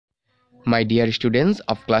My dear students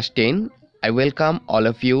of class 10, I welcome all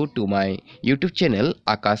of you to my YouTube channel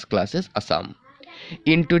Akash Classes Assam.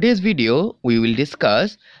 In today's video, we will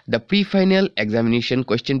discuss the pre-final examination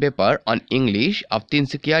question paper on English of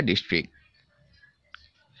Tinsukia district.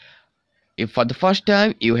 If for the first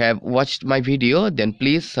time you have watched my video, then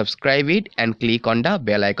please subscribe it and click on the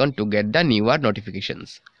bell icon to get the newer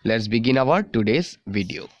notifications. Let's begin our today's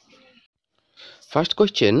video. First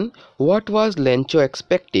question, what was Lencho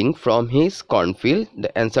expecting from his cornfield?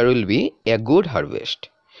 The answer will be a good harvest.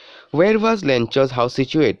 Where was Lencho's house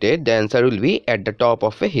situated? The answer will be at the top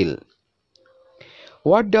of a hill.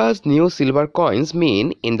 What does new silver coins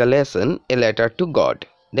mean in the lesson A Letter to God?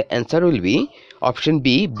 The answer will be option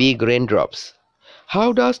B, big raindrops.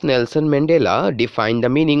 How does Nelson Mandela define the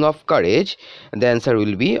meaning of courage? The answer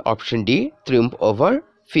will be option D, triumph over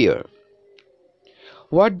fear.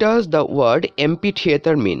 What does the word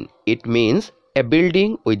amphitheater mean? It means a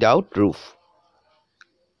building without roof.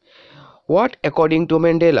 What, according to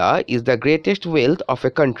Mandela, is the greatest wealth of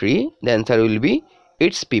a country? The answer will be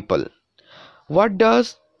its people. What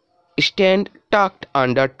does stand tucked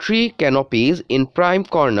under tree canopies in prime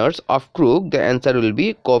corners of Crook? The answer will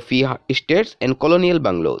be coffee estates and colonial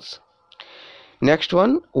bungalows. Next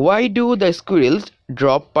one, why do the squirrels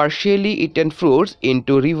drop partially eaten fruits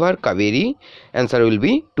into river Kaveri? Answer will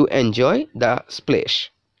be to enjoy the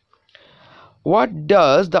splash. What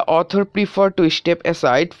does the author prefer to step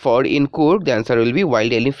aside for in Coorg? The answer will be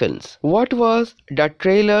wild elephants. What was the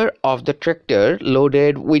trailer of the tractor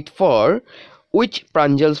loaded with for which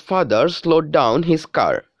Pranjal's father slowed down his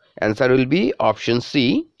car? Answer will be option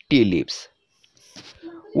C, tea leaves.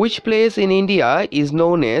 Which place in India is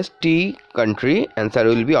known as tea country? Answer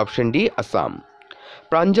will be option D, Assam.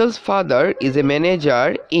 Pranjal's father is a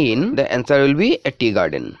manager in, the answer will be a tea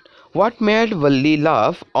garden. What made Valli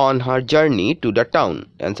laugh on her journey to the town?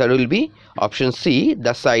 Answer will be option C,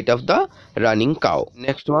 the sight of the running cow.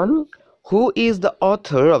 Next one, who is the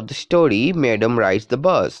author of the story Madam Rides the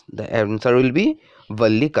Bus? The answer will be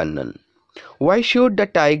Valli Kannan. Why should the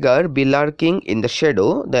tiger be lurking in the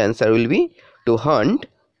shadow? The answer will be to hunt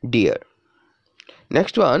deer.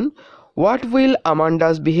 Next one, what will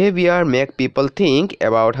Amanda's behavior make people think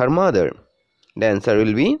about her mother? The answer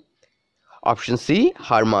will be option C,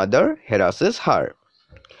 her mother harasses her.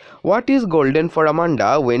 What is golden for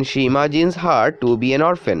Amanda when she imagines her to be an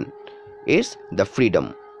orphan? It's the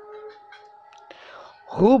freedom.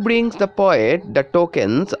 Who brings the poet the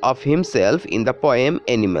tokens of himself in the poem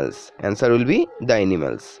Animals? Answer will be the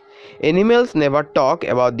animals. Animals never talk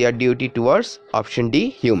about their duty towards, option D,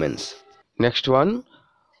 humans. Next one,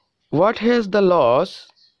 what has the loss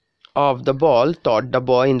of the ball taught the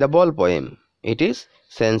boy in the ball poem? It is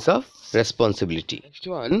sense of responsibility. Next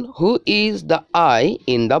one, who is the I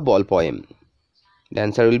in the ball poem? The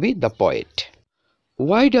answer will be the poet.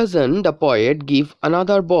 Why doesn't the poet give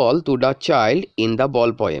another ball to the child in the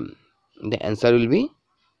ball poem? The answer will be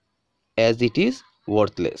as it is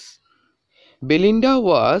worthless. Belinda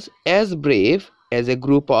was as brave as a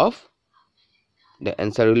group of, the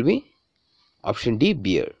answer will be option D,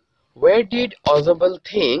 bear. Where did Ozabal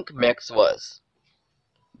think Max was?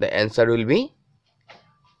 The answer will be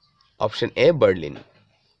option A, Berlin.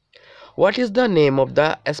 What is the name of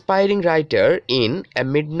the aspiring writer in A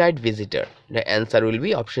Midnight Visitor? The answer will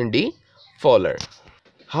be option D, Fowler.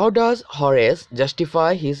 How does Horace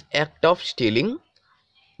justify his act of stealing?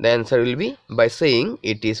 The answer will be by saying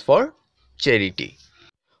it is for charity.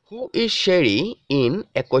 Who is Sherry in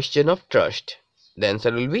A Question of Trust? The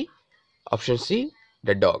answer will be option C,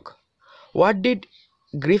 the dog. What did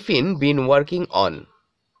Griffin been working on?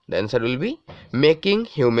 The answer will be making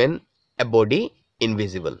human a body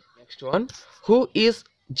invisible. Next one, who is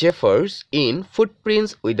Jeffers in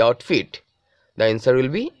Footprints Without Feet? The answer will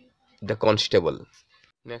be the constable.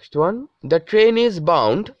 Next one, the train is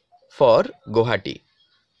bound for Guwahati.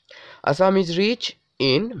 Assam is rich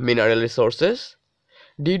in mineral resources.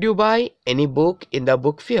 Did you buy any book in the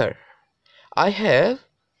book fair? I have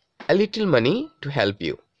a little money to help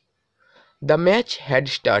you. The match had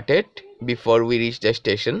started before we reached the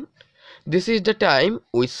station. This is the time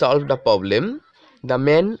we solved the problem. The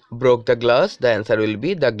man broke the glass. The answer will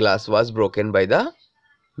be the glass was broken by the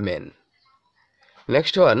man.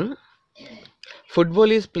 Next one, football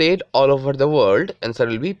is played all over the world. Answer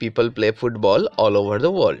will be people play football all over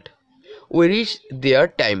the world. We reached there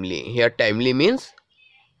timely. Here timely means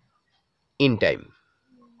in time.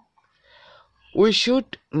 We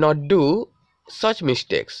should not do such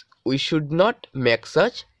mistakes. We should not make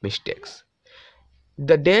such mistakes.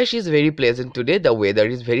 The dash is very pleasant today. The weather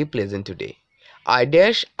is very pleasant today. I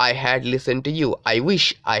dash I had listened to you. I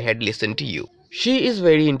wish I had listened to you. She is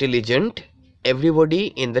very intelligent.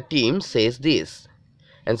 Everybody in the team says this.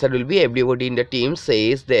 Answer will be everybody in the team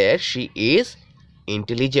says that she is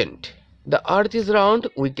intelligent. The earth is round,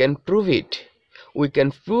 we can prove it. We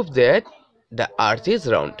can prove that the earth is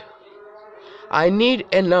round. I need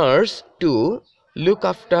a nurse to look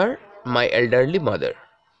after my elderly mother.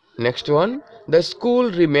 Next one, the school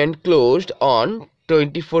remained closed on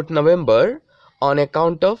 24th November on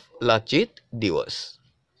account of Lachit Divas.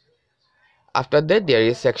 After that, there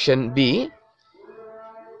is section B.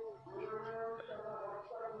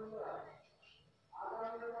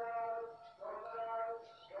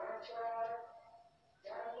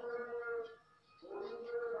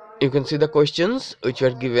 You can see the questions which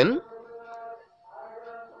were given.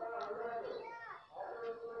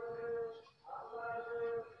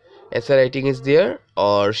 Essay writing is there,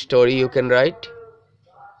 or story you can write.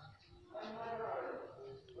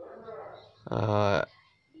 Uh,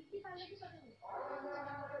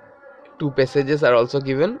 Two passages are also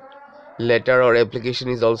given. Letter or application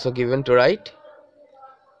is also given to write.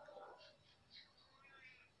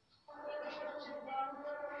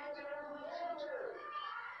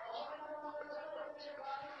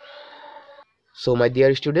 So my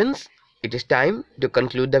dear students, it is time to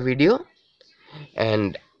conclude the video,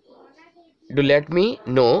 and do let me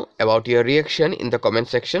know about your reaction in the comment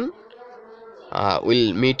section.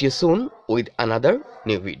 We'll meet you soon with another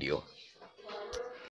new video.